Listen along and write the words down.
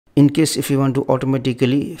In case if you want to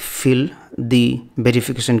automatically fill the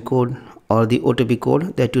verification code or the OTP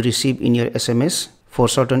code that you receive in your SMS for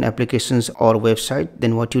certain applications or website,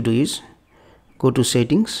 then what you do is go to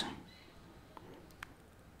settings,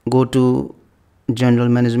 go to general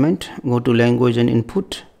management, go to language and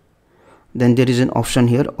input. Then there is an option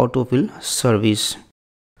here, autofill service.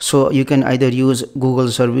 So you can either use Google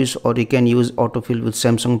service or you can use autofill with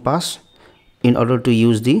Samsung Pass in order to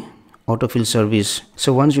use the autofill service.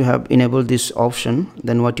 So once you have enabled this option,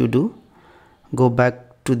 then what you do, go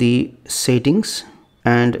back to the settings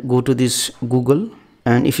and go to this Google,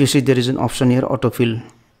 and if you see there is an option here, autofill,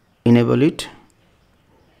 enable it,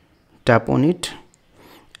 tap on it,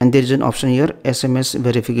 and there is an option here, SMS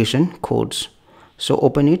verification codes. So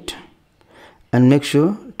open it and make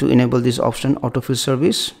sure to enable this option, autofill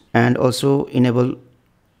service, and also enable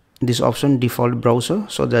this option, default browser,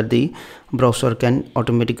 so that the browser can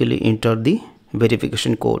automatically enter the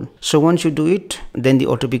verification code. So once you do it, then the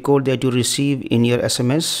OTP code that you receive in your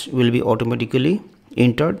SMS will be automatically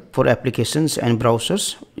entered for applications and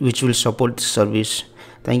browsers which will support this service.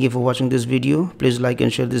 Thank you for watching this video. Please like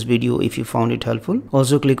and share this video if you found it helpful.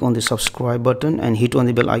 Also click on the subscribe button and hit on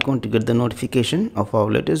the bell icon to get the notification of our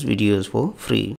latest videos for free.